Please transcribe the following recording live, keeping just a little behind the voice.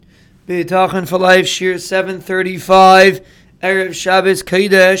Bitachon for Life, Shir 735, Erev Shabbos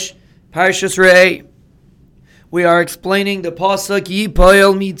Kodesh, Parshas Re'eh. We are explaining the pasuk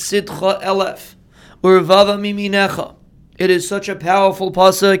Yipoel Mitzidcha Elef Urvava Miminecha. It is such a powerful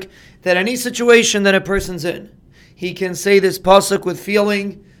pasuk that any situation that a person's in, he can say this pasuk with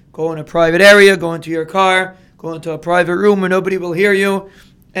feeling. Go in a private area, go into your car, go into a private room where nobody will hear you,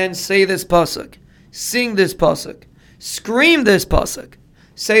 and say this pasuk. Sing this pasuk. Scream this pasuk.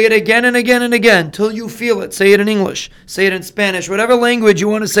 Say it again and again and again till you feel it. Say it in English. Say it in Spanish. Whatever language you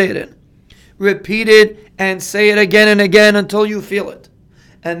want to say it in. Repeat it and say it again and again until you feel it.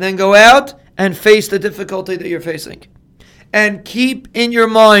 And then go out and face the difficulty that you're facing. And keep in your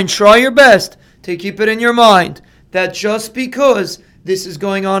mind, try your best to keep it in your mind that just because this is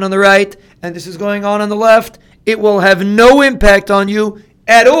going on the right and this is going on the left, it will have no impact on you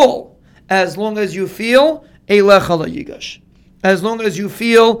at all as long as you feel Eilecha la yigash. As long as you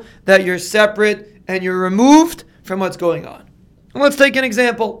feel that you're separate and you're removed from what's going on. And let's take an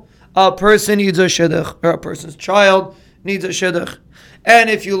example. A person needs a Shidduch, or a person's child needs a Shidduch. And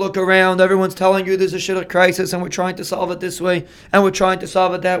if you look around, everyone's telling you there's a Shidduch crisis and we're trying to solve it this way and we're trying to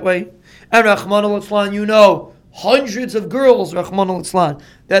solve it that way. And Rahman al-Islan, you know, hundreds of girls, Rahman al-Islan,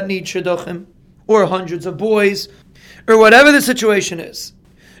 that need Shidduchim, or hundreds of boys, or whatever the situation is.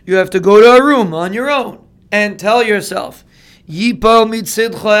 You have to go to a room on your own and tell yourself, Yipol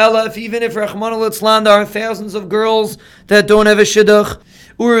mitzidcha elef, even if Rahman al-Islan, there are thousands of girls that don't have a Shidduch.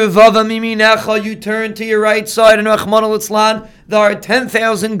 Urevava miminecha, you turn to your right side, and Rahman al-Islan, there are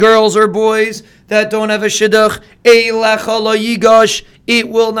 10,000 girls or boys that don't have a Shidduch. Eilecha la yigash, it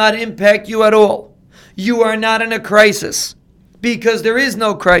will not impact you at all. You are not in a crisis, because there is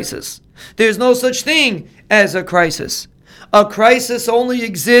no crisis. There's no such thing as a crisis. A crisis only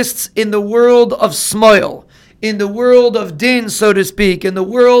exists in the world of smile, in the world of din, so to speak, in the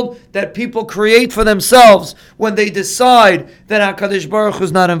world that people create for themselves when they decide that HaKadosh Baruch Hu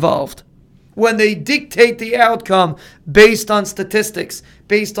is not involved. When they dictate the outcome based on statistics,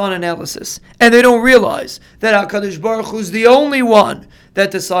 based on analysis. And they don't realize that HaKadosh Baruch Hu is the only one that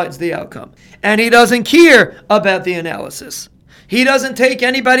decides the outcome. And He doesn't care about the analysis. He doesn't take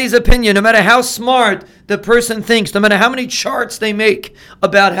anybody's opinion, no matter how smart the person thinks, no matter how many charts they make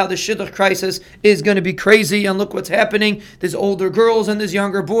about how the Shidduch crisis is going to be crazy, and look what's happening. There's older girls and there's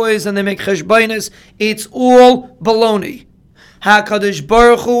younger boys, and they make cheshbainis. It's all baloney. HaKadosh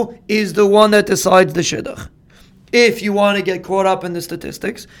Baruch Hu is the one that decides the Shidduch. If you want to get caught up in the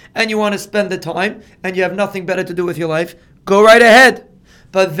statistics, and you want to spend the time, and you have nothing better to do with your life, go right ahead.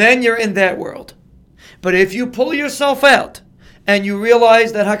 But then you're in that world. But if you pull yourself out, and you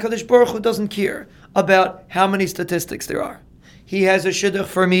realize that HaKadosh Baruch Hu doesn't care about how many statistics there are. He has a Shidduch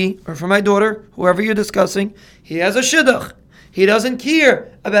for me, or for my daughter, whoever you're discussing. He has a Shidduch. He doesn't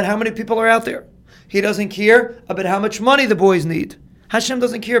care about how many people are out there. He doesn't care about how much money the boys need. Hashem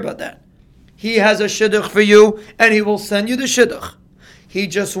doesn't care about that. He has a Shidduch for you, and He will send you the Shidduch. He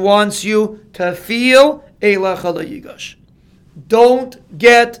just wants you to feel Eilecha la yigash. Don't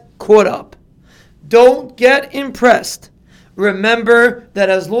get caught up. Don't get impressed. Remember that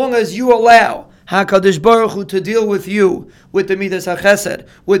as long as you allow HaKadosh Baruch Hu to deal with you with the Midas HaChesed,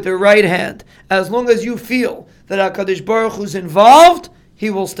 with the right hand, as long as you feel that HaKadosh Baruch Hu is involved, He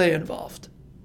will stay involved.